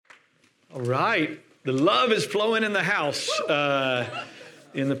All right. The love is flowing in the house,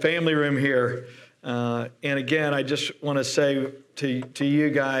 in the family room here. And again, I just want to say to you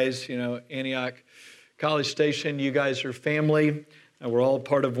guys, Antioch College Station, you guys are family. We're all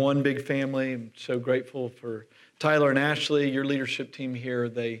part of one big family. I'm so grateful for Tyler and Ashley, your leadership team here.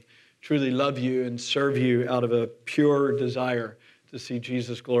 They truly love you and serve you out of a pure desire to see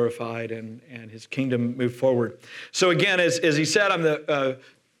Jesus glorified and his kingdom move forward. So again, as he said, I'm the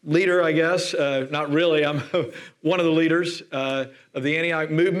leader, I guess. Not really. I'm one of the leaders of the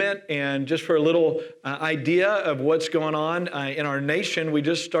Antioch movement. And just for a little idea of what's going on in our nation, we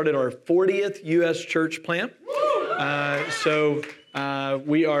just started our 40th U.S. church plant. So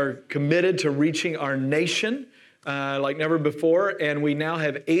we are committed to reaching our nation like never before. And we now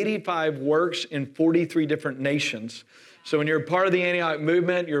have 85 works in 43 different nations. So when you're a part of the Antioch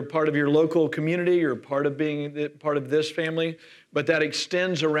movement, you're part of your local community, you're part of being part of this family, but that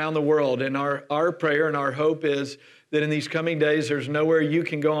extends around the world. And our prayer and our hope is that in these coming days, there's nowhere you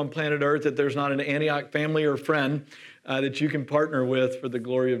can go on planet Earth that there's not an Antioch family or friend that you can partner with for the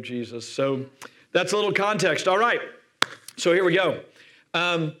glory of Jesus. So that's a little context. All right, so here we go.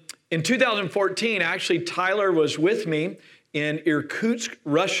 In 2014, actually, Tyler was with me in Irkutsk,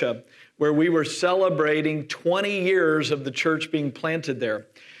 Russia, where we were celebrating 20 years of the church being planted there.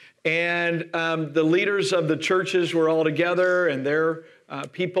 And the leaders of the churches were all together and their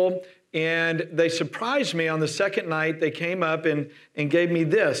people. And they surprised me on the second night. They came up and gave me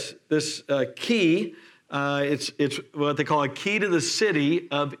this key. It's what they call a key to the city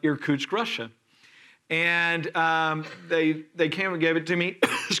of Irkutsk, Russia. And they came and gave it to me,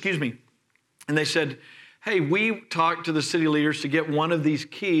 excuse me. And they said, hey, we talked to the city leaders to get one of these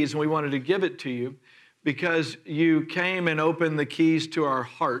keys, and we wanted to give it to you because you came and opened the keys to our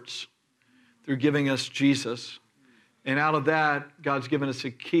hearts through giving us Jesus. And out of that, God's given us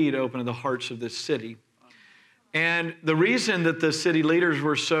a key to open the hearts of this city. And the reason that the city leaders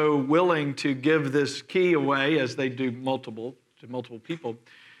were so willing to give this key away, as they do to multiple people,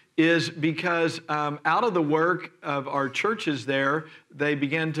 is because out of the work of our churches there, they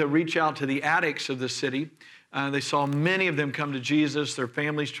began to reach out to the addicts of the city. They saw many of them come to Jesus, their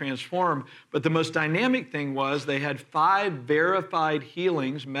families transform. But the most dynamic thing was they had 5 verified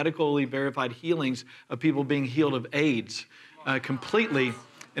healings, medically verified healings of people being healed of AIDS completely.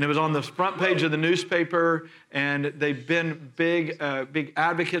 And it was on the front page of the newspaper, and they've been big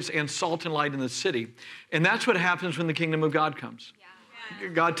advocates and salt and light in the city. And that's what happens when the kingdom of God comes.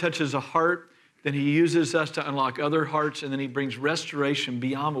 God touches a heart, then he uses us to unlock other hearts, and then he brings restoration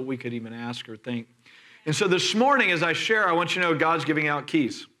beyond what we could even ask or think. And so this morning, as I share, I want you to know God's giving out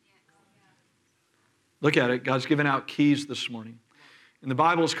keys. Look at it. God's giving out keys this morning. And the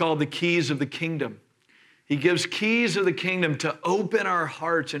Bible is called the keys of the kingdom. He gives keys of the kingdom to open our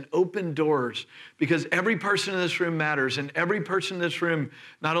hearts and open doors, because every person in this room matters, and every person in this room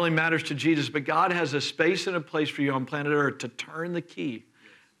not only matters to Jesus, but God has a space and a place for you on planet Earth to turn the key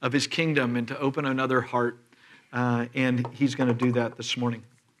of his kingdom and to open another heart, and he's going to do that this morning.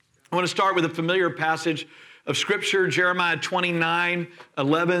 I want to start with a familiar passage of Scripture, Jeremiah 29,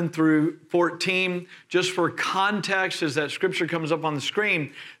 11 through 14. Just for context, as that Scripture comes up on the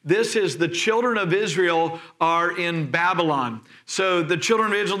screen, this is the children of Israel are in Babylon. So the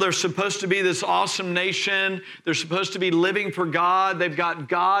children of Israel, they're supposed to be this awesome nation. They're supposed to be living for God. They've got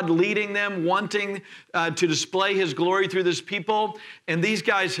God leading them, wanting to display his glory through this people. And these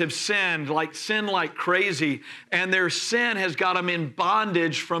guys have sinned like crazy. And their sin has got them in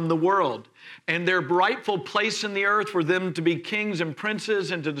bondage from the world. And their rightful place in the earth for them to be kings and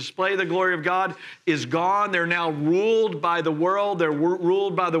princes and to display the glory of God is gone. They're now ruled by the world. They're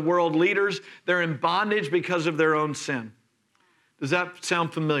ruled by the world leaders. They're in bondage because of their own sin. Does that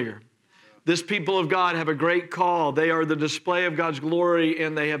sound familiar? This people of God have a great call. They are the display of God's glory,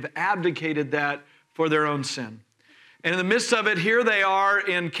 and they have abdicated that for their own sin. And in the midst of it, here they are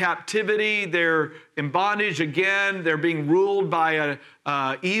in captivity. They're in bondage again. They're being ruled by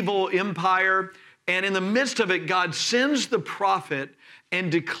an evil empire. And in the midst of it, God sends the prophet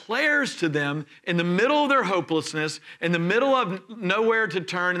and declares to them in the middle of their hopelessness, in the middle of nowhere to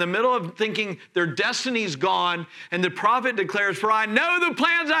turn, in the middle of thinking their destiny's gone. And the prophet declares, "For I know the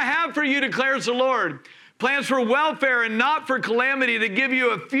plans I have for you, declares the Lord. Plans for welfare and not for calamity, to give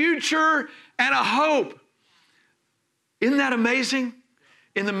you a future and a hope." Isn't that amazing?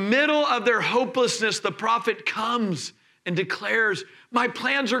 In the middle of their hopelessness, the prophet comes and declares, "My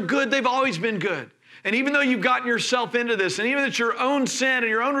plans are good. They've always been good. And even though you've gotten yourself into this, and even it's your own sin and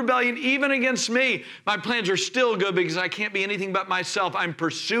your own rebellion, even against me, my plans are still good because I can't be anything but myself. I'm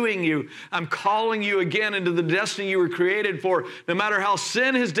pursuing you. I'm calling you again into the destiny you were created for. No matter how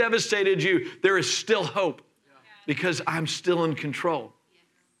sin has devastated you, there is still hope because I'm still in control.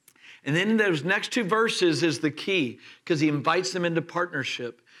 And then in those next two verses is the key because he invites them into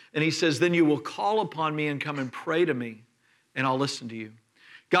partnership. And he says, then you will call upon me and come and pray to me, and I'll listen to you.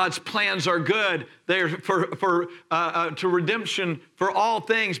 God's plans are good. They're to redemption for all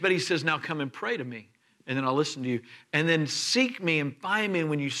things. But he says, now come and pray to me, and then I'll listen to you. And then seek me and find me. And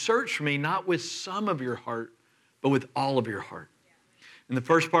when you search for me, not with some of your heart, but with all of your heart. In the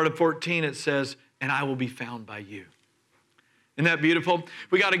first part of 14, it says, and I will be found by you. Isn't that beautiful?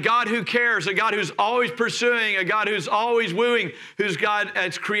 We got a God who cares, a God who's always pursuing, a God who's always wooing, who's God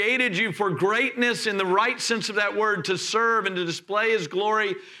has created you for greatness in the right sense of that word, to serve and to display his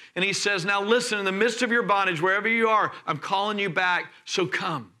glory. And he says, now listen, in the midst of your bondage, wherever you are, I'm calling you back, so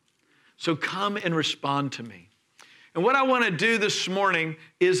come. So come and respond to me. And what I want to do this morning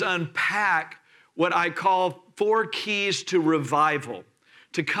is unpack what I call 4 keys to revival,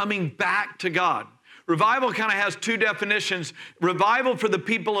 to coming back to God. Revival kind of has 2 definitions. Revival for the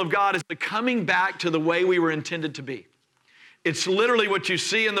people of God is the coming back to the way we were intended to be. It's literally what you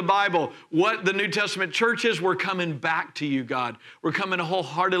see in the Bible. What the New Testament church is, we're coming back to you, God. We're coming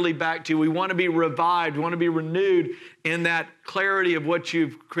wholeheartedly back to you. We want to be revived. We want to be renewed in that clarity of what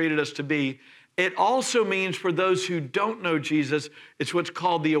you've created us to be. It also means for those who don't know Jesus, it's what's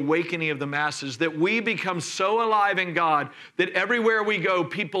called the awakening of the masses, that we become so alive in God that everywhere we go,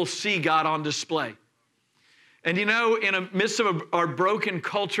 people see God on display. And you know, in the midst of our broken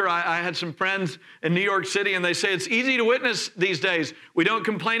culture, I had some friends in New York City, and they say, it's easy to witness these days. We don't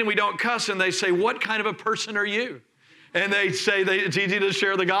complain and we don't cuss. And they say, what kind of a person are you? And they say it's easy to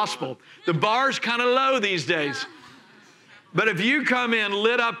share the gospel. The bar's kind of low these days. But if you come in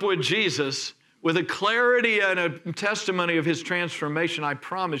lit up with Jesus, with a clarity and a testimony of his transformation, I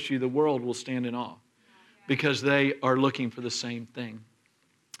promise you the world will stand in awe because they are looking for the same thing.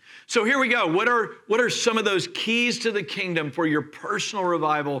 So here we go. What are some of those keys to the kingdom for your personal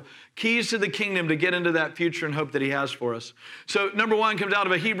revival, keys to the kingdom to get into that future and hope that he has for us? So number 1 comes out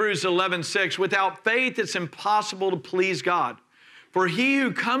of Hebrews 11:6. Without faith, it's impossible to please God. For he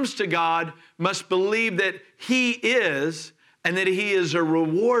who comes to God must believe that he is, and that he is a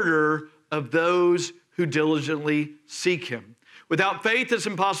rewarder of those who diligently seek him. Without faith, it's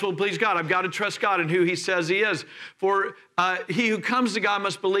impossible to please God. I've got to trust God in who he says he is. For he who comes to God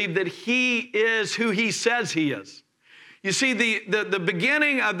must believe that he is who he says he is. You see, the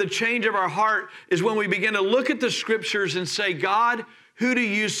beginning of the change of our heart is when we begin to look at the scriptures and say, God, who do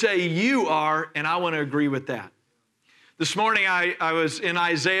you say you are? And I want to agree with that. This morning, I was in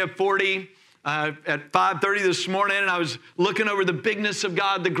Isaiah 40 at 5:30 this morning, and I was looking over the bigness of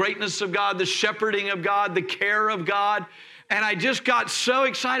God, the greatness of God, the shepherding of God, the care of God. And I just got so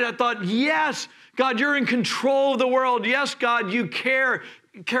excited. I thought, yes, God, you're in control of the world. Yes, God, you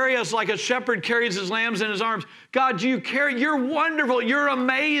carry us like a shepherd carries his lambs in his arms. God, you carry, you're wonderful. You're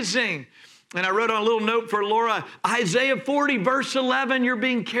amazing. And I wrote on a little note for Laura, Isaiah 40, verse 11, you're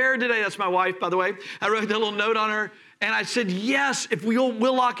being cared today. That's my wife, by the way. I wrote that little note on her. And I said, yes, if we'll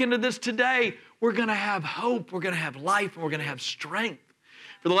lock into this today, we're going to have hope. We're going to have life. And we're going to have strength.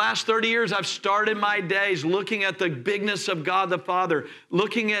 For the last 30 years, I've started my days looking at the bigness of God the Father,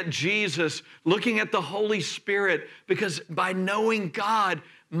 looking at Jesus, looking at the Holy Spirit, because by knowing God,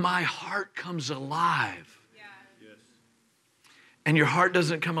 my heart comes alive. Yeah. Yes. And your heart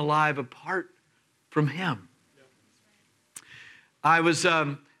doesn't come alive apart from him. Yeah. I was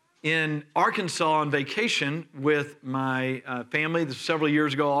in Arkansas on vacation with my family. This was several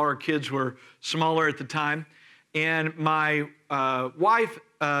years ago. All our kids were smaller at the time. And my wife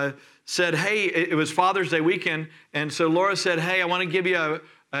said, hey, it was Father's Day weekend. And so Laura said, hey, I want to give you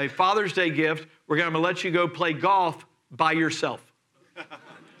a Father's Day gift. I'm going to let you go play golf by yourself.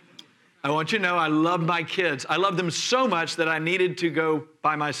 I want you to know I love my kids. I love them so much that I needed to go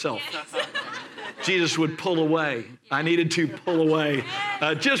by myself. Yes. Jesus would pull away. I needed to pull away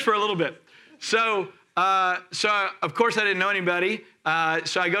just for a little bit. So of course, I didn't know anybody.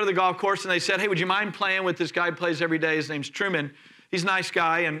 So I go to the golf course, and they said, hey, would you mind playing with this guy who plays every day? His name's Truman. He's a nice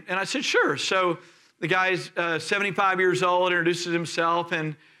guy. And I said, sure. So the guy's 75 years old, introduces himself.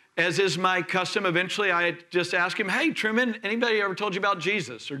 And as is my custom, eventually I just ask him, hey, Truman, anybody ever told you about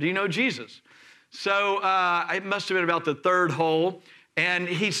Jesus? Or do you know Jesus? So it must have been about the 3rd hole. And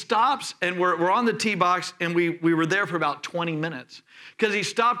he stops, and we're on the tee box, and we were there for about 20 minutes. Because he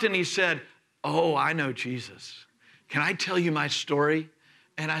stopped and he said, oh, I know Jesus. Can I tell you my story?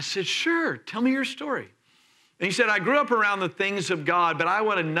 And I said, sure, tell me your story. And he said, I grew up around the things of God, but I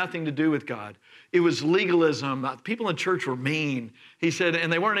wanted nothing to do with God. It was legalism. People in church were mean. He said,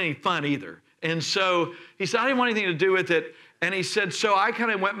 and they weren't any fun either. And so he said, I didn't want anything to do with it. And he said, so I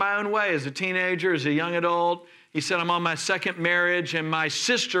kind of went my own way as a teenager, as a young adult. He said, I'm on my second marriage, and my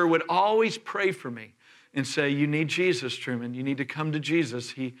sister would always pray for me and say, you need Jesus, Truman. You need to come to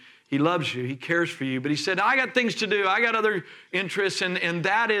Jesus. He loves you. He cares for you. But he said, I got things to do. I got other interests, and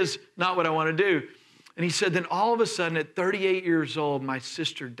that is not what I want to do. And he said, then all of a sudden, at 38 years old, my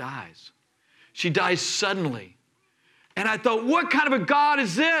sister dies. She dies suddenly. And I thought, what kind of a God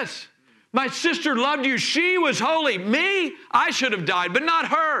is this? My sister loved you. She was holy. Me, I should have died, but not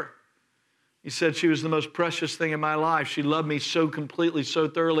her. He said she was the most precious thing in my life. She loved me so completely, so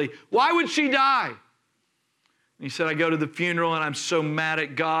thoroughly. Why would she die? And he said, I go to the funeral and I'm so mad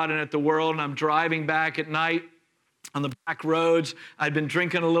at God and at the world, and I'm driving back at night on the back roads. I'd been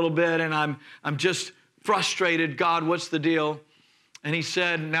drinking a little bit, and I'm just frustrated. God, what's the deal? And he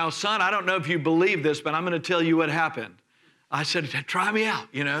said, now, son, I don't know if you believe this, but I'm going to tell you what happened. I said, try me out,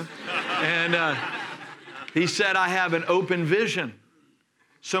 And he said, I have an open vision.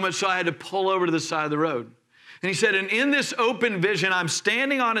 So much so I had to pull over to the side of the road. And he said, and in this open vision, I'm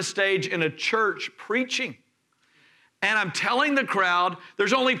standing on a stage in a church preaching. And I'm telling the crowd,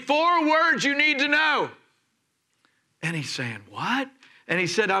 there's only 4 words you need to know. And he's saying, what? And he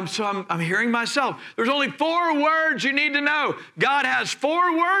said, I'm hearing myself. There's only 4 words you need to know. God has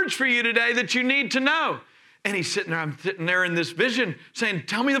 4 words for you today that you need to know. And he's sitting there, I'm sitting there in this vision saying,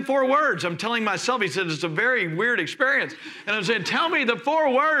 tell me the 4 words. I'm telling myself, he said, it's a very weird experience. And I'm saying, tell me the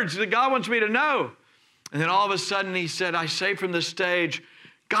 4 words that God wants me to know. And then all of a sudden he said, I say from the stage,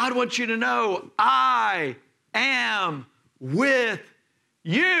 God wants you to know, I am with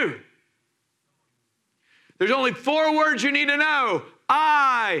you. There's only 4 words you need to know.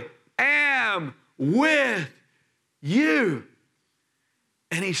 I am with you.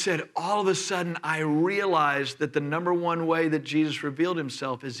 And he said, all of a sudden, I realized that the number one way that Jesus revealed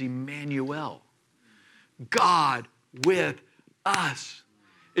himself is Emmanuel, God with us.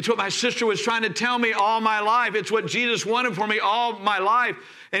 It's what my sister was trying to tell me all my life. It's what Jesus wanted for me all my life.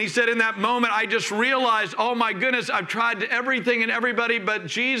 And he said, in that moment, I just realized, oh my goodness, I've tried everything and everybody but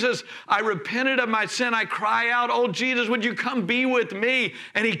Jesus. I repented of my sin. I cry out, oh Jesus, would you come be with me?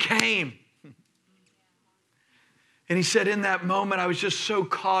 And he came. And he said, in that moment, I was just so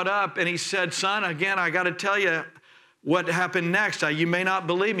caught up. And he said, son, again, I got to tell you what happened next. You may not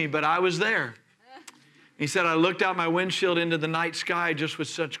believe me, but I was there. He said, I looked out my windshield into the night sky just with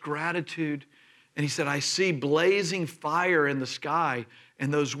such gratitude. And he said, I see blazing fire in the sky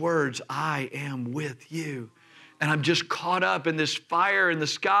and those words, I am with you. And I'm just caught up in this fire in the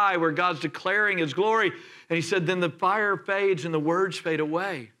sky where God's declaring his glory. And he said, then the fire fades and the words fade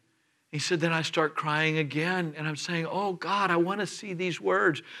away. He said, then I start crying again. And I'm saying, oh God, I want to see these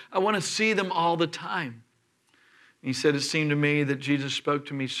words. I want to see them all the time. And he said, it seemed to me that Jesus spoke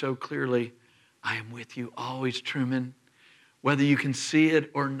to me so clearly. I am with you always, Truman. Whether you can see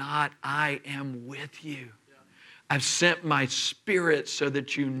it or not, I am with you. I've sent my Spirit so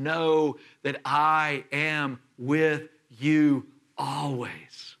that you know that I am with you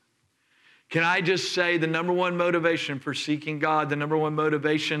always. Can I just say the number one motivation for seeking God, the number one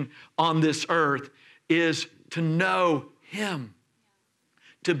motivation on this earth is to know him,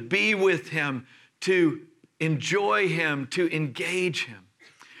 to be with him, to enjoy him, to engage him.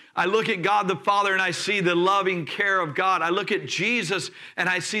 I look at God the Father and I see the loving care of God. I look at Jesus and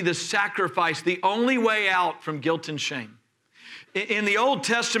I see the sacrifice, the only way out from guilt and shame. In the Old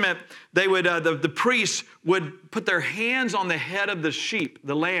Testament, they would the priests would put their hands on the head of the sheep,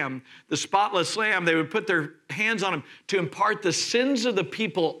 the lamb, the spotless lamb. They would put their hands on him to impart the sins of the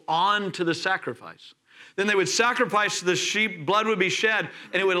people onto the sacrifice. Then they would sacrifice the sheep, blood would be shed,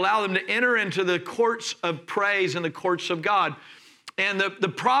 and it would allow them to enter into the courts of praise and the courts of God. And the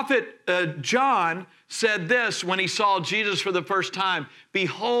prophet John said this when he saw Jesus for the first time,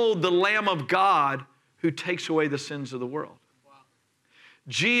 behold the Lamb of God who takes away the sins of the world. Wow.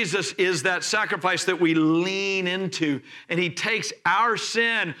 Jesus is that sacrifice that we lean into, and he takes our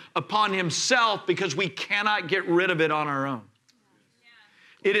sin upon himself because we cannot get rid of it on our own.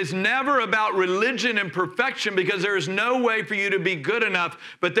 It is never about religion and perfection because there is no way for you to be good enough,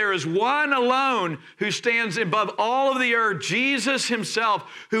 but there is one alone who stands above all of the earth, Jesus himself,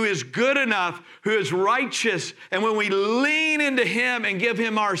 who is good enough, who is righteous. And when we lean into him and give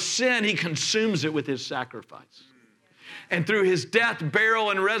him our sin, he consumes it with his sacrifice. And through his death,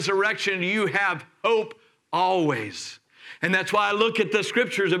 burial, and resurrection, you have hope always. And that's why I look at the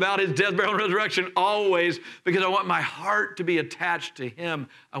scriptures about his death, burial, and resurrection always, because I want my heart to be attached to him.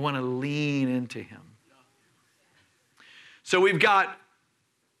 I want to lean into him. So we've got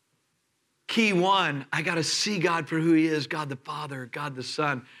key one. I got to see God for who he is, God the Father, God the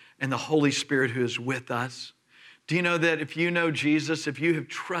Son, and the Holy Spirit who is with us. Do you know that if you know Jesus, if you have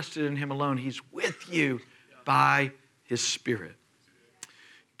trusted in him alone, he's with you by his Spirit.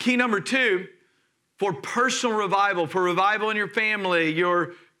 Key number two, for personal revival, for revival in your family,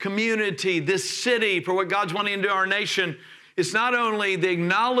 your community, this city, for what God's wanting to do in our nation, it's not only the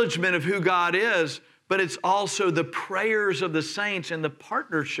acknowledgement of who God is, but it's also the prayers of the saints and the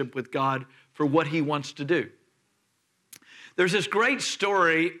partnership with God for what he wants to do. There's this great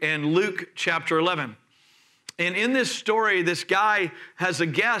story in Luke chapter 11. And in this story, this guy has a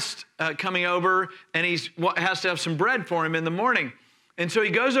guest coming over, and he has to have some bread for him in the morning. And so he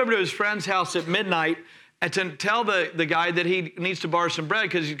goes over to his friend's house at midnight and to tell the guy that he needs to borrow some bread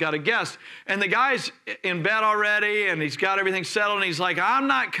because he's got a guest. And the guy's in bed already, and he's got everything settled, and he's like, I'm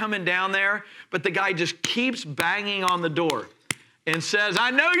not coming down there. But the guy just keeps banging on the door and says,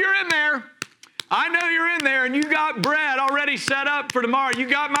 I know you're in there. I know you're in there, and you got bread already set up for tomorrow. You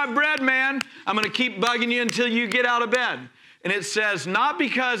got my bread, man. I'm going to keep bugging you until you get out of bed. And it says, not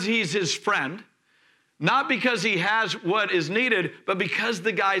because he's his friend, not because he has what is needed, but because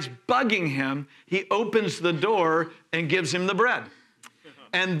the guy's bugging him, he opens the door and gives him the bread.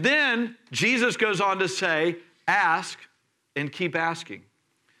 And then Jesus goes on to say, ask and keep asking.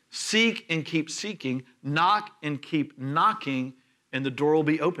 Seek and keep seeking. Knock and keep knocking, and the door will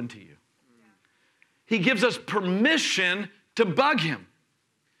be open to you. He gives us permission to bug him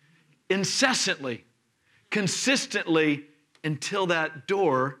incessantly, consistently, until that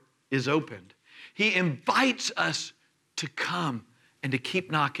door is opened. He invites us to come and to keep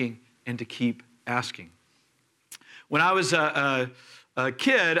knocking and to keep asking. When I was a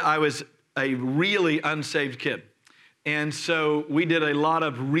kid, I was a really unsaved kid. And so we did a lot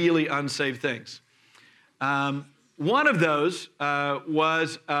of really unsaved things. One of those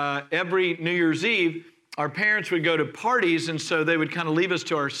was every New Year's Eve, our parents would go to parties, and so they would kind of leave us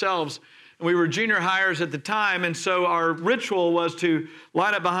to ourselves. And we were junior hires at the time, and so our ritual was to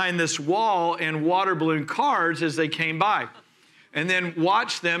line up behind this wall and water balloon cards as they came by. And then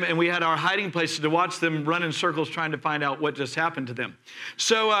watch them, and we had our hiding places to watch them run in circles trying to find out what just happened to them.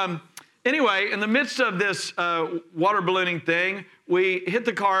 So anyway, in the midst of this water ballooning thing, we hit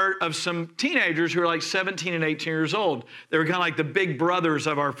the car of some teenagers who were like 17 and 18 years old. They were kind of like the big brothers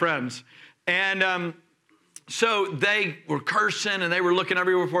of our friends. And so they were cursing, and they were looking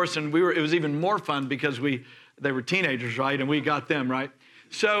everywhere for us, and it was even more fun because they were teenagers, right? And we got them, right?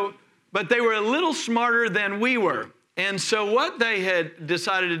 So, but they were a little smarter than we were. And so what they had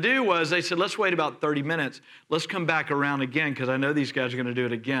decided to do was they said, let's wait about 30 minutes. Let's come back around again because I know these guys are going to do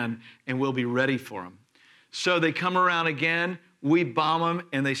it again, and we'll be ready for them. So they come around again, we bomb them,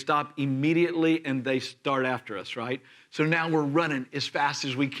 and they stop immediately, and they start after us, right? So now we're running as fast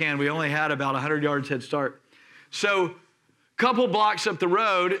as we can. We only had about 100 yards head start. So a couple blocks up the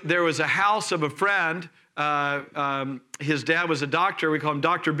road, there was a house of a friend. His dad was a doctor. We call him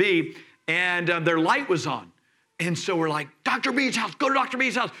Dr. B, and their light was on. And so we're like, Dr. B's house, go to Dr.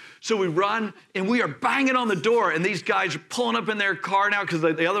 B's house. So we run, and we are banging on the door, and these guys are pulling up in their car now because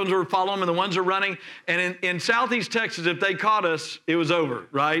the other ones were following them, and the ones are running. And in Southeast Texas, if they caught us, it was over,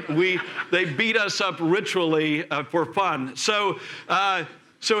 right? They beat us up ritually for fun. So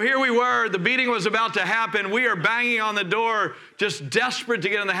here we were, the beating was about to happen. We are banging on the door, just desperate to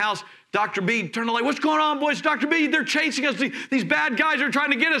get in the house. Dr. B turned the light. What's going on, boys? Dr. B, they're chasing us. These bad guys are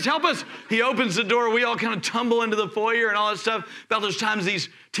trying to get us. Help us. He opens the door. We all kind of tumble into the foyer and all that stuff. About those times these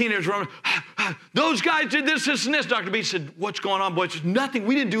teenagers run, those guys did this, this, and this. Dr. B said, what's going on, boys? Nothing.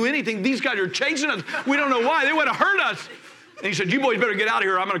 We didn't do anything. These guys are chasing us. We don't know why. They would have hurt us. And he said, you boys better get out of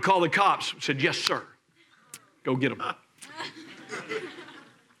here. I'm going to call the cops. I said, yes, sir. Go get them.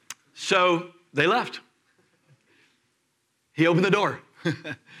 So they left. He opened the door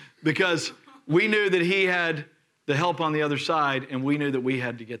because we knew that he had the help on the other side, and we knew that we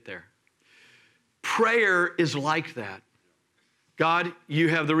had to get there. Prayer is like that. God, you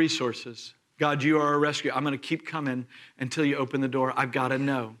have the resources. God, you are our rescue. I'm going to keep coming until you open the door. I've got to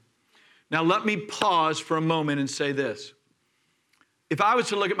know. Now, let me pause for a moment and say this. If I was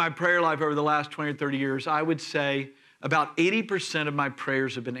to look at my prayer life over the last 20 or 30 years, I would say about 80% of my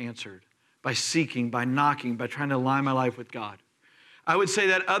prayers have been answered by seeking, by knocking, by trying to align my life with God. I would say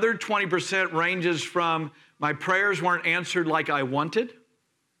that other 20% ranges from my prayers weren't answered like I wanted.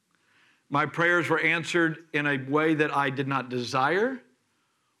 My prayers were answered in a way that I did not desire,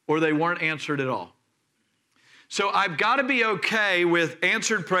 or they weren't answered at all. So I've got to be okay with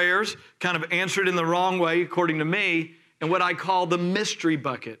answered prayers, kind of answered in the wrong way, according to me, and what I call the mystery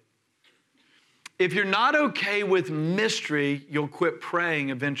bucket. If you're not okay with mystery, you'll quit praying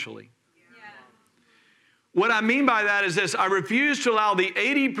eventually. What I mean by that is this: I refuse to allow the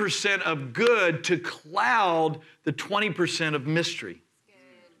 80% of good to cloud the 20% of mystery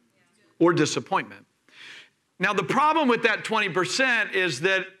or disappointment. Now, the problem with that 20% is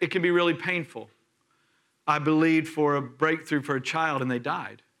that it can be really painful. I believed for a breakthrough for a child and they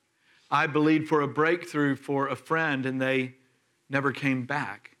died. I believed for a breakthrough for a friend and they never came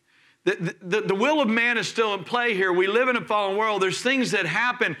back. The will of man is still in play here. We live in a fallen world. There's things that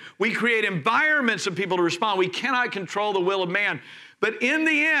happen. We create environments of people to respond. We cannot control the will of man. But in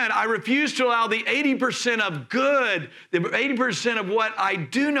the end, I refuse to allow the 80% of good, the 80% of what I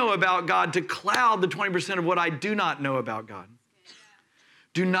do know about God to cloud the 20% of what I do not know about God.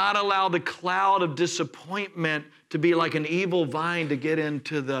 Do not allow the cloud of disappointment to be like an evil vine to get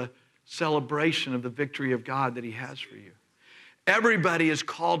into the celebration of the victory of God that He has for you. Everybody is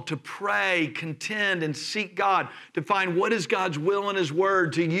called to pray, contend, and seek God, to find what is God's will in His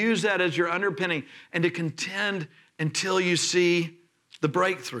Word, to use that as your underpinning, and to contend until you see the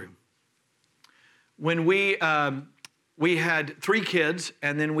breakthrough. When we had 3 kids,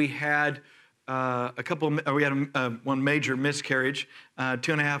 and then we had one major miscarriage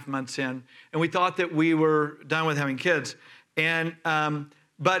 2.5 months in, and we thought that we were done with having kids.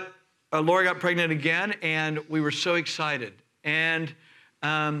 But Laura got pregnant again, and we were so excited. And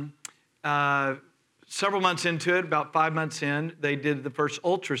several months into it, about 5 months in, they did the first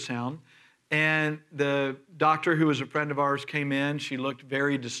ultrasound. And the doctor, who was a friend of ours, came in. She looked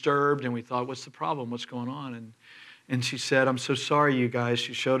very disturbed, and we thought, what's the problem? What's going on? And she said, I'm so sorry, you guys.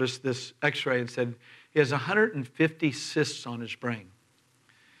 She showed us this x-ray and said, he has 150 cysts on his brain.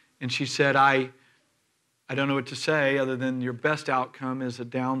 And she said, I don't know what to say other than your best outcome is a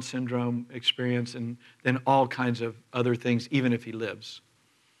Down syndrome experience and then all kinds of other things, even if he lives.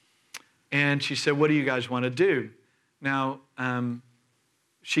 And she said, what do you guys want to do? Now,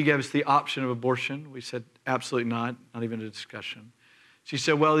 she gave us the option of abortion. We said, absolutely not even a discussion. She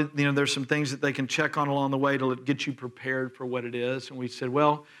said, well, there's some things that they can check on along the way to get you prepared for what it is. And we said,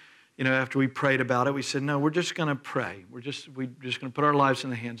 well, after we prayed about it, we said, no, we're just going to pray. We're just going to put our lives in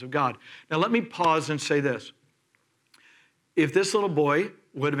the hands of God. Now, let me pause and say this. If this little boy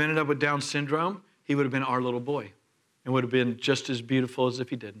would have ended up with Down syndrome, he would have been our little boy and would have been just as beautiful as if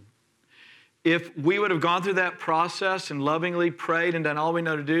he didn't. If we would have gone through that process and lovingly prayed and done all we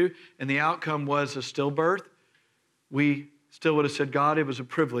know to do, and the outcome was a stillbirth, we still would have said, God, it was a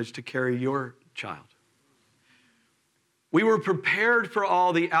privilege to carry your child. We were prepared for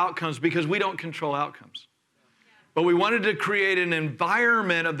all the outcomes because we don't control outcomes. But we wanted to create an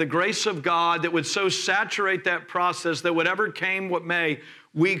environment of the grace of God that would so saturate that process that whatever came, what may,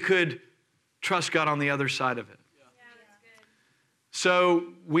 we could trust God on the other side of it. So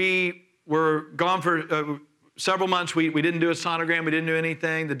we were gone for several months. We didn't do a sonogram. We didn't do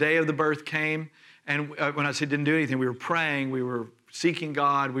anything. The day of the birth came. And when I say didn't do anything, we were praying. We were seeking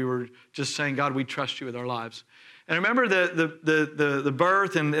God. We were just saying, God, we trust you with our lives. And I remember the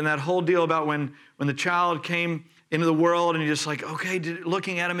birth and that whole deal about when the child came into the world and you're just like, okay,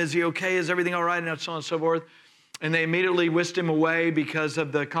 looking at him, is he okay? Is everything all right? And so on and so forth. And they immediately whisked him away because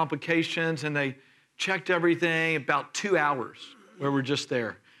of the complications, and they checked everything. About 2 hours where we're just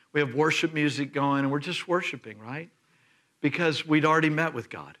there. We have worship music going, and we're just worshiping, right? Because we'd already met with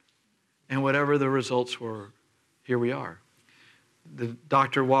God. And whatever the results were, here we are. The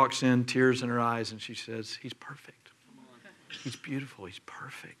doctor walks in, tears in her eyes, and she says, he's perfect. He's beautiful. He's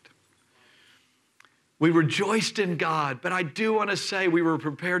perfect. We rejoiced in God, but I do want to say we were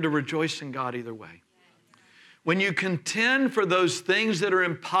prepared to rejoice in God either way. When you contend for those things that are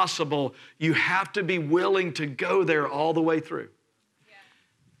impossible, you have to be willing to go there all the way through.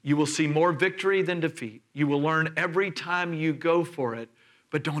 You will see more victory than defeat. You will learn every time you go for it,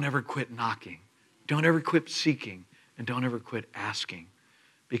 but don't ever quit knocking. Don't ever quit seeking, and don't ever quit asking.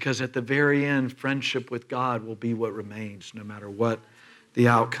 Because at the very end, friendship with God will be what remains, no matter what the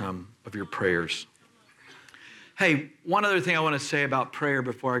outcome of your prayers. Hey, one other thing I want to say about prayer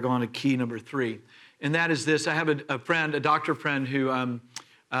before I go on to key number 3, and that is this. I have a friend, a doctor friend, who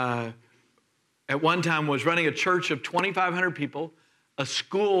at one time was running a church of 2,500 people, a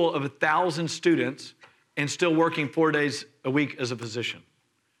school of 1,000 students, and still working 4 days a week as a physician.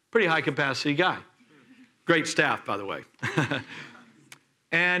 Pretty high capacity guy. Great staff, by the way.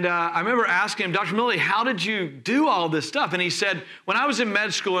 And I remember asking him, Dr. Milley, how did you do all this stuff? And he said, when I was in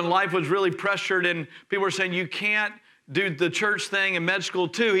med school and life was really pressured and people were saying, you can't do the church thing in med school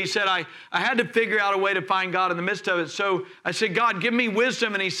too. He said, I had to figure out a way to find God in the midst of it. So I said, God, give me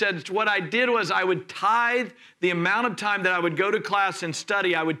wisdom. And he said, what I did was I would tithe the amount of time that I would go to class and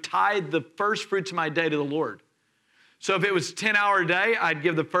study. I would tithe the first fruits of my day to the Lord. So if it was a 10-hour day, I'd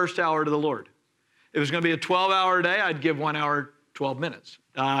give the first hour to the Lord. If it was going to be a 12-hour day, I'd give 1 hour, 12 minutes,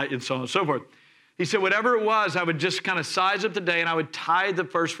 and so on and so forth. He said, whatever it was, I would just kind of size up the day and I would tithe the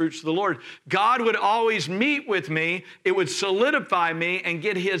first fruits to the Lord. God would always meet with me. It would solidify me and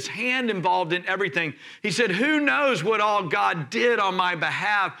get his hand involved in everything. He said, who knows what all God did on my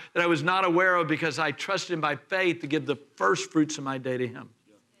behalf that I was not aware of because I trusted him by faith to give the first fruits of my day to him.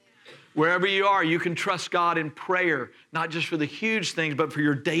 Wherever you are, you can trust God in prayer, not just for the huge things, but for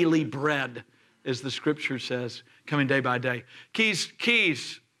your daily bread, as the scripture says, coming day by day.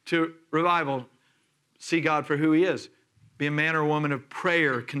 Keys to revival. See God for who he is. Be a man or woman of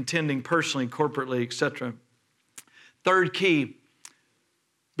prayer, contending personally, corporately, etc. Third key,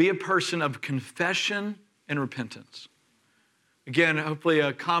 be a person of confession and repentance. Again, hopefully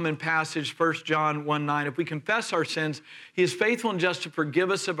a common passage, 1 John 1:9. If we confess our sins, he is faithful and just to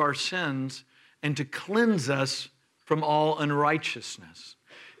forgive us of our sins and to cleanse us from all unrighteousness.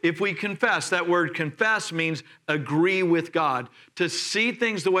 If we confess, that word confess means agree with God, to see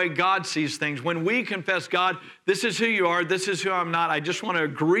things the way God sees things. When we confess, God, this is who you are, this is who I'm not, I just want to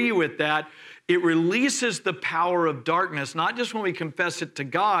agree with that, it releases the power of darkness, not just when we confess it to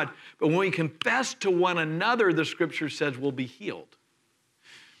God, but when we confess to one another, the scripture says we'll be healed.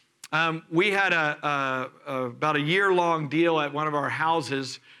 We had about a year-long deal at one of our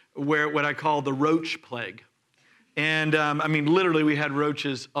houses where what I call the roach plague. And literally we had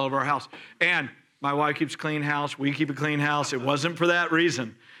roaches all over our house. And my wife keeps a clean house. We keep a clean house. It wasn't for that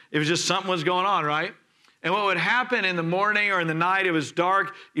reason. It was just something was going on, right? And what would happen in the morning or in the night, it was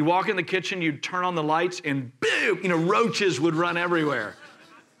dark. You walk in the kitchen, you'd turn on the lights, and boom, roaches would run everywhere.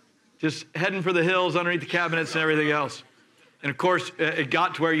 Just heading for the hills underneath the cabinets and everything else. And of course, it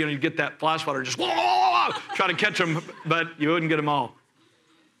got to where you get that flash water, just try to catch them, but you wouldn't get them all.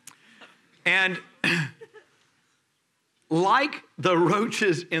 And like the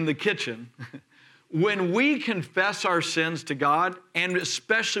roaches in the kitchen, when we confess our sins to God, and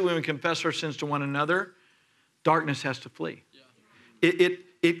especially when we confess our sins to one another, darkness has to flee. Yeah.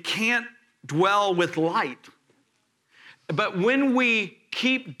 It can't dwell with light. But when we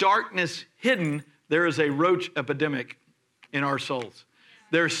keep darkness hidden, there is a roach epidemic in our souls.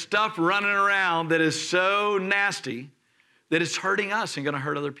 There's stuff running around that is so nasty that it's hurting us and going to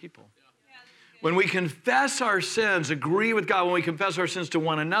hurt other people. When we confess our sins, agree with God, when we confess our sins to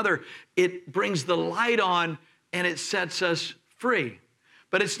one another, it brings the light on and it sets us free.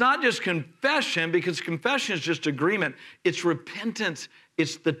 But it's not just confession, because confession is just agreement. It's repentance.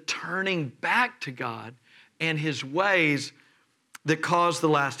 It's the turning back to God and his ways that cause the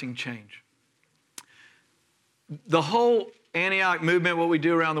lasting change. The whole Antioch movement, what we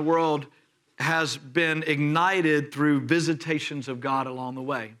do around the world, has been ignited through visitations of God along the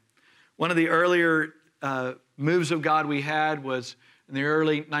way. One of the earlier moves of God we had was in the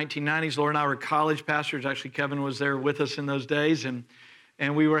early 1990s. Laura and I were college pastors. Actually, Kevin was there with us in those days. And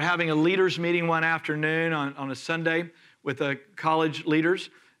we were having a leaders meeting one afternoon on a Sunday with the college leaders.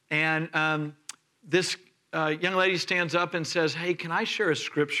 And this young lady stands up and says, hey, can I share a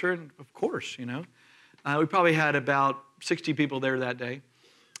scripture? And of course, we probably had about 60 people there that day.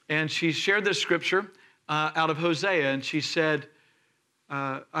 And she shared this scripture out of Hosea. And she said,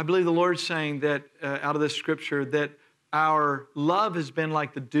 I believe the Lord's saying that out of this scripture that our love has been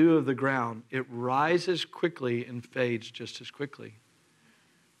like the dew of the ground. It rises quickly and fades just as quickly.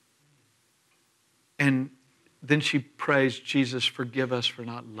 And then she prays, Jesus, forgive us for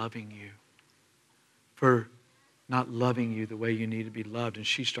not loving you, for not loving you the way you need to be loved. And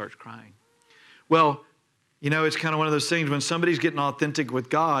she starts crying. Well, it's kind of one of those things when somebody's getting authentic with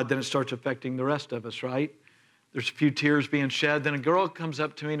God, then it starts affecting the rest of us, right? There's a few tears being shed. Then a girl comes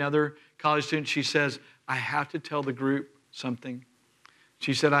up to me, another college student. She says, I have to tell the group something.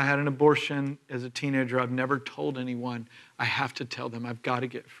 She said, I had an abortion as a teenager. I've never told anyone. I have to tell them. I've got to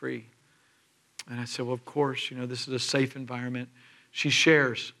get free. And I said, well, of course, this is a safe environment. She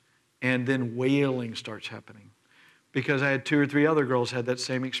shares, and then wailing starts happening. Because I had 2 or 3 other girls had that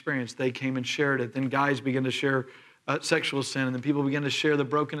same experience. They came and shared it. Then guys began to share sexual sin, and then people began to share the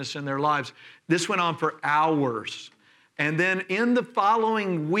brokenness in their lives. This went on for hours. And then in the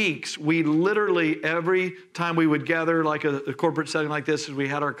following weeks, we literally, every time we would gather, like a corporate setting like this, as we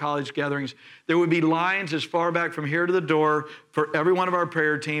had our college gatherings, there would be lines as far back from here to the door for every one of our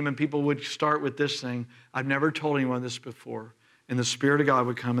prayer team, and people would start with this thing. I've never told anyone this before. And the Spirit of God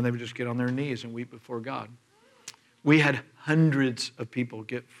would come, and they would just get on their knees and weep before God. We had hundreds of people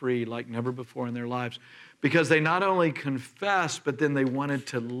get free like never before in their lives because they not only confessed, but then they wanted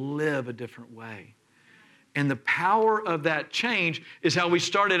to live a different way. And the power of that change is how we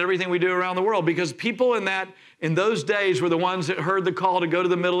started everything we do around the world, because people in those days were the ones that heard the call to go to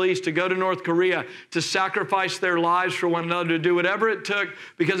the Middle East, to go to North Korea, to sacrifice their lives for one another, to do whatever it took,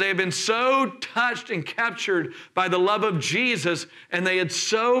 because they had been so touched and captured by the love of Jesus, and they had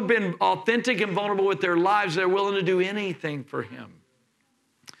so been authentic and vulnerable with their lives, they're willing to do anything for him.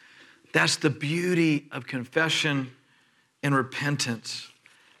 That's the beauty of confession and repentance.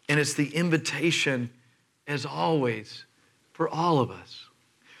 And it's the invitation, as always, for all of us.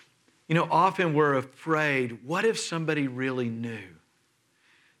 You know, often we're afraid, what if somebody really knew?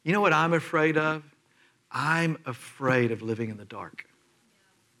 You know what I'm afraid of? I'm afraid of living in the dark.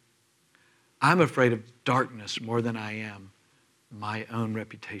 I'm afraid of darkness more than I am my own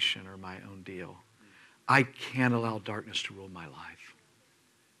reputation or my own deal. I can't allow darkness to rule my life.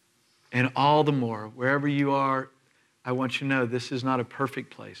 And all the more, wherever you are, I want you to know this is not a perfect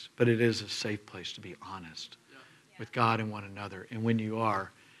place, but it is a safe place to be honest with God and one another. And when you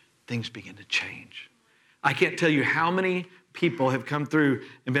are, things begin to change. I can't tell you how many people have come through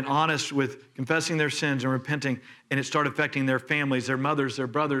and been honest with confessing their sins and repenting, and it started affecting their families, their mothers, their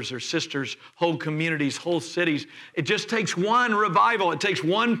brothers, their sisters, whole communities, whole cities. It just takes one revival. It takes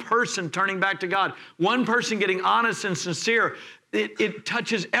one person turning back to God, one person getting honest and sincere. It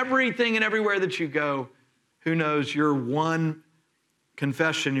touches everything and everywhere that you go. Who knows, your one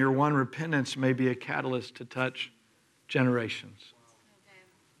confession, your one repentance may be a catalyst to touch generations.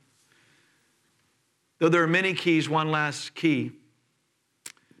 Though there are many keys, one last key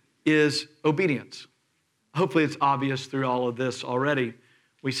is obedience. Hopefully it's obvious through all of this already.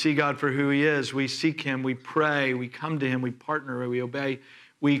 We see God for who he is. We seek him. We pray. We come to him. We partner. We obey.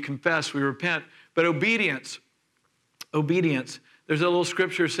 We confess. We repent. But obedience. There's a little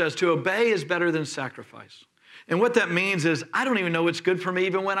scripture that says to obey is better than sacrifice. And what that means is I don't even know what's good for me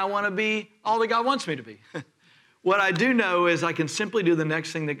even when I want to be all that God wants me to be. What I do know is I can simply do the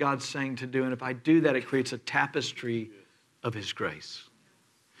next thing that God's saying to do. And if I do that, it creates a tapestry of his grace.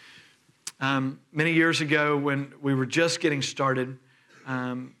 Many years ago when we were just getting started,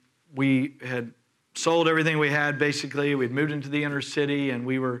 we had sold everything we had, basically. We'd moved into the inner city, and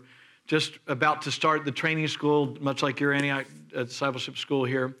we were just about to start the training school, much like your Antioch Discipleship School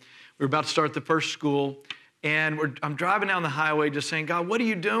here. We were about to start the first school. And I'm driving down the highway just saying, God, what are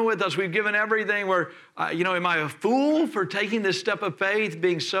you doing with us? We've given everything. Am I a fool for taking this step of faith,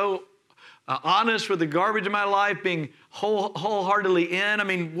 being so honest with the garbage in my life, being wholeheartedly in? I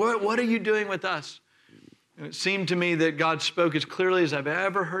mean, what are you doing with us? And it seemed to me that God spoke as clearly as I've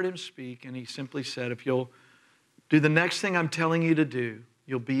ever heard him speak. And he simply said, if you'll do the next thing I'm telling you to do,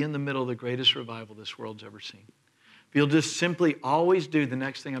 you'll be in the middle of the greatest revival this world's ever seen. If you'll just simply always do the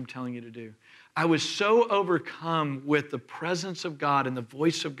next thing I'm telling you to do. I was so overcome with the presence of God and the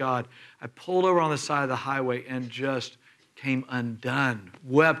voice of God. I pulled over on the side of the highway and just came undone,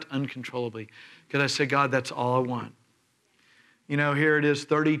 wept uncontrollably, because I said, God, that's all I want. You know, here it is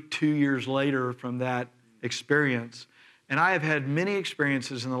 32 years later from that experience. And I have had many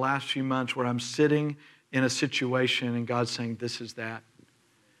experiences in the last few months where I'm sitting in a situation and God's saying, this is that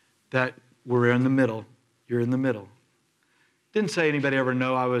we're in the middle. You're in the middle. Didn't say anybody ever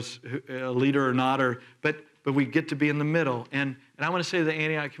know I was a leader or not, but we get to be in the middle. And I want to say to the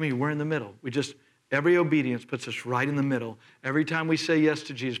Antioch community, we're in the middle. Every obedience puts us right in the middle. Every time we say yes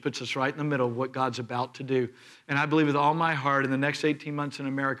to Jesus puts us right in the middle of what God's about to do. And I believe with all my heart in the next 18 months in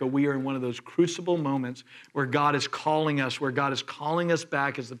America, we are in one of those crucible moments where God is calling us,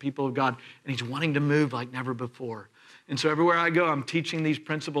 back as the people of God, and he's wanting to move like never before. And so everywhere I go, I'm teaching these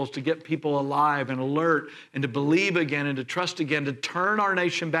principles to get people alive and alert and to believe again and to trust again, to turn our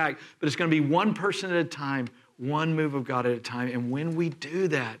nation back. But it's going to be one person at a time, one move of God at a time. And when we do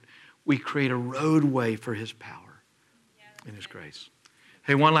that, we create a roadway for his power and his grace.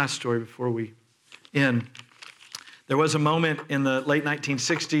 Hey, one last story before we end. There was a moment in the late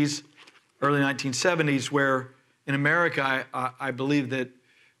 1960s, early 1970s, where in America, I believe that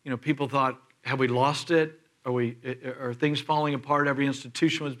people thought, have we lost it? Are things falling apart? Every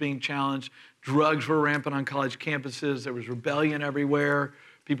institution was being challenged. Drugs were rampant on college campuses. There was rebellion everywhere.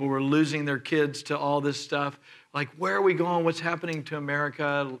 People were losing their kids to all this stuff. Like, where are we going? What's happening to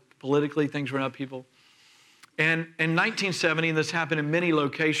America? Politically, things were in upheaval. And in 1970, and this happened in many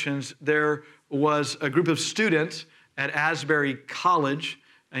locations, there was a group of students at Asbury College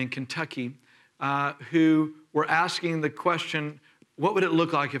in Kentucky who were asking the question, what would it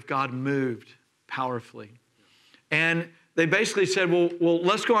look like if God moved powerfully? And they basically said, well,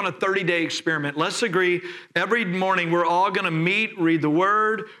 let's go on a 30-day experiment. Let's agree every morning we're all going to meet, read the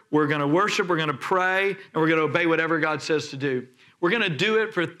word, we're going to worship, we're going to pray, and we're going to obey whatever God says to do. We're going to do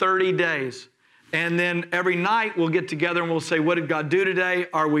it for 30 days. And then every night we'll get together and we'll say, what did God do today?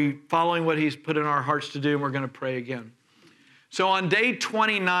 Are we following what he's put in our hearts to do? And we're going to pray again. So on day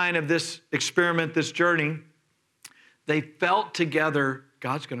 29 of this experiment, this journey, they felt together,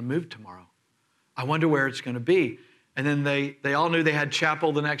 God's going to move tomorrow. I wonder where it's going to be. And then they all knew they had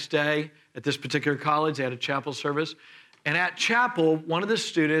chapel the next day at this particular college. They had a chapel service. And at chapel, one of the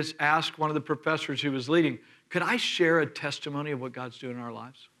students asked one of the professors who was leading, could I share a testimony of what God's doing in our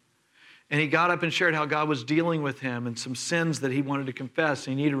lives? And he got up and shared how God was dealing with him and some sins that he wanted to confess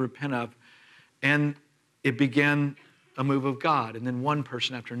and he needed to repent of. And it began a move of God. And then one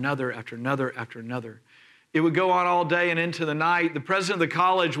person after another, after another, after another. It would go on all day and into the night. The president of the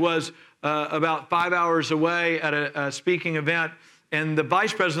college was about 5 hours away at a speaking event. And the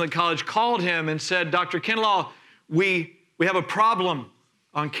vice president of the college called him and said, Dr. Kinlaw, we have a problem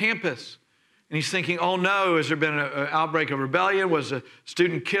on campus. And he's thinking, oh no, has there been an outbreak of rebellion? Was a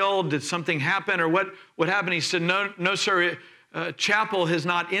student killed? Did something happen? Or what happened? He said, no, sir, chapel has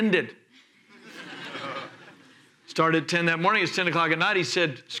not ended. Started at 10 that morning, it's 10 o'clock at night. He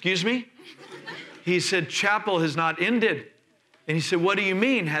said, excuse me? He said, chapel has not ended. And he said, what do you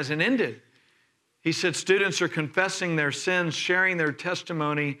mean hasn't ended? He said, students are confessing their sins, sharing their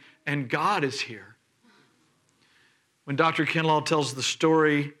testimony, and God is here. When Dr. Kinlaw tells the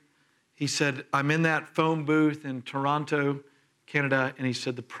story, he said, I'm in that phone booth in Toronto, Canada, and he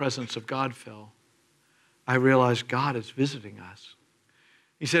said, the presence of God fell. I realized God is visiting us.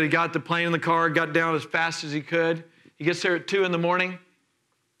 He said he got the plane in the car, got down as fast as he could. He gets there at 2 a.m.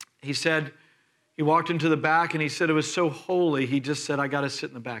 He said, he walked into the back and he said it was so holy, he just said, I got to sit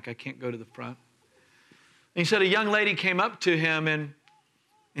in the back. I can't go to the front. And he said a young lady came up to him and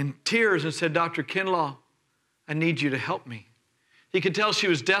in tears and said, Dr. Kinlaw, I need you to help me. He could tell she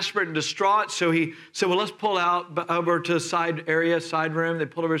was desperate and distraught, so he said, well, let's pull out over to a side area, side room. They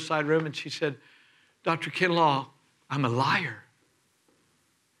pulled over to a side room and she said, Dr. Kinlaw, I'm a liar.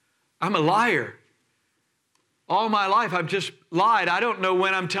 I'm a liar. All my life, I've just lied. I don't know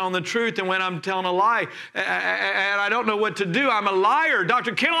when I'm telling the truth and when I'm telling a lie. And I don't know what to do. I'm a liar.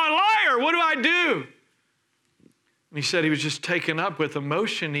 Dr. Kinlaw, I'm a liar. What do I do? And he said he was just taken up with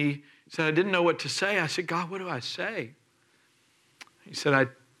emotion. He said, I didn't know what to say. I said, God, what do I say? He said, I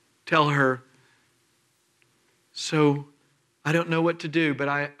tell her, so I don't know what to do, but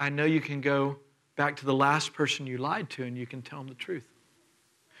I know you can go back to the last person you lied to and you can tell them the truth.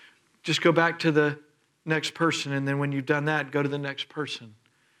 Just go back to the next person, and then when you've done that, go to the next person.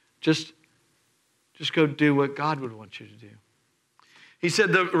 Just go do what God would want you to do. He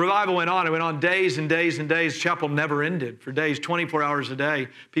said the revival went on. It went on days and days and days. Chapel never ended for days, 24 hours a day.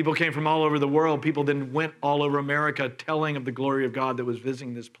 People came from all over the world. People then went all over America telling of the glory of God that was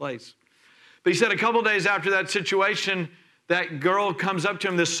visiting this place. But he said a couple of days after that situation, that girl comes up to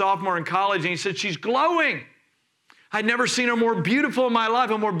him, this sophomore in college, and he said, she's glowing. I'd never seen her more beautiful in my life,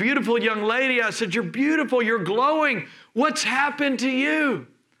 a more beautiful young lady. I said, you're beautiful, you're glowing. What's happened to you?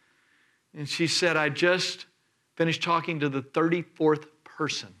 And she said, I just finished talking to the 34th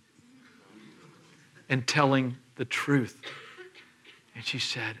person and telling the truth. And she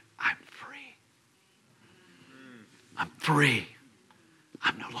said, I'm free. I'm free.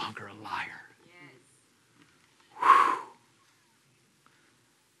 I'm no longer a liar. Whew.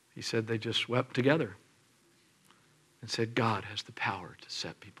 He said they just wept together and said, God has the power to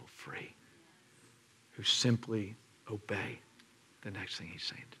set people free who simply obey the next thing he's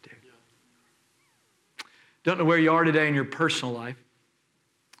saying to do. Don't know where you are today in your personal life.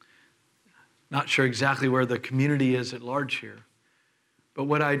 Not sure exactly where the community is at large here. But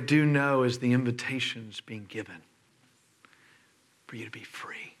what I do know is the invitation's being given for you to be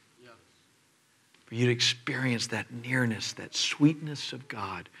free. For you to experience that nearness, that sweetness of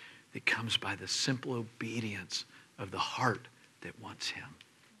God that comes by the simple obedience of the heart that wants him.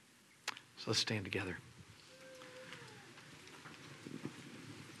 So let's stand together.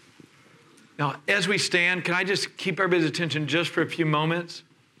 Now, as we stand, can I just keep everybody's attention just for a few moments?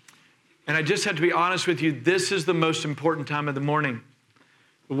 And I just have to be honest with you, this is the most important time of the morning.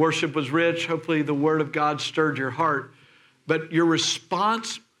 The worship was rich. Hopefully the word of God stirred your heart. But your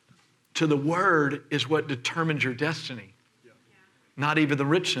response to the word is what determines your destiny. Not even the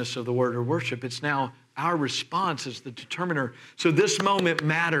richness of the word or worship. It's now our response is the determiner. So this moment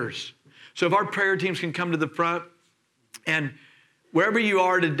matters. So if our prayer teams can come to the front, and wherever you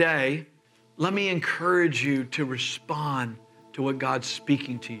are today, let me encourage you to respond to what God's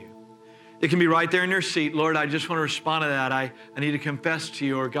speaking to you. It can be right there in your seat. Lord, I just want to respond to that. I need to confess to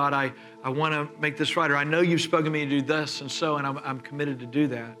you, or God, I want to make this right, or I know you've spoken to me to do this and so, and I'm committed to do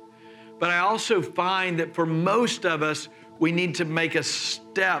that. But I also find that for most of us, we need to make a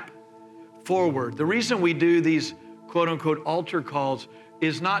step forward. The reason we do these quote unquote altar calls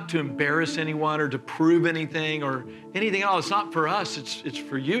is not to embarrass anyone or to prove anything or anything else. It's not for us, it's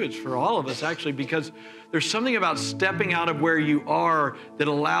for you, it's for all of us actually, because there's something about stepping out of where you are that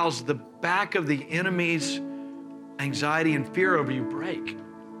allows the back of the enemy's anxiety and fear over you break.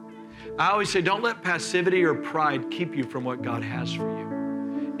 I always say, don't let passivity or pride keep you from what God has for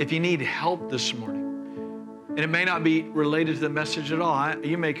you. If you need help this morning, and it may not be related to the message at all.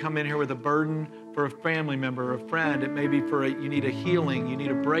 You may come in here with a burden for a family member or a friend. It may be you need a healing, you need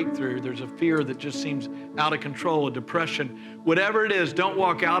a breakthrough. There's a fear that just seems out of control, a depression. Whatever it is, don't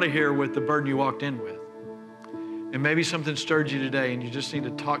walk out of here with the burden you walked in with. And maybe something stirred you today and you just need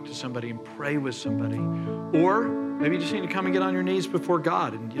to talk to somebody and pray with somebody. Or maybe you just need to come and get on your knees before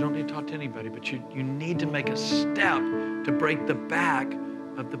God, and you don't need to talk to anybody, but you need to make a step to break the back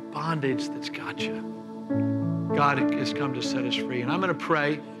of the bondage that's got you. God has come to set us free. And I'm going to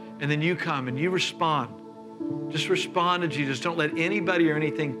pray, and then you come and you respond. Just respond to Jesus. Don't let anybody or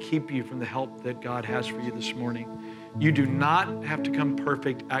anything keep you from the help that God has for you this morning. You do not have to come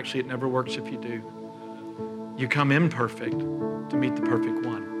perfect. Actually, it never works if you do. You come imperfect to meet the perfect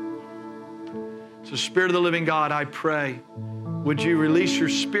one. So Spirit of the living God, I pray, would you release your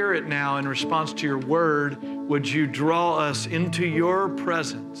Spirit now in response to your word? Would you draw us into your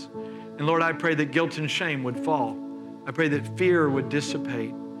presence? And Lord, I pray that guilt and shame would fall. I pray that fear would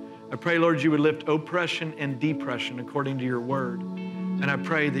dissipate. I pray, Lord, you would lift oppression and depression according to your word. And I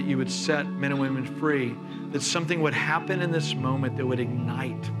pray that you would set men and women free, that something would happen in this moment that would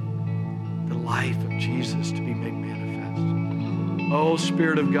ignite the life of Jesus to be made manifest. Oh,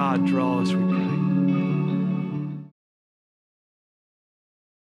 Spirit of God, draw us. We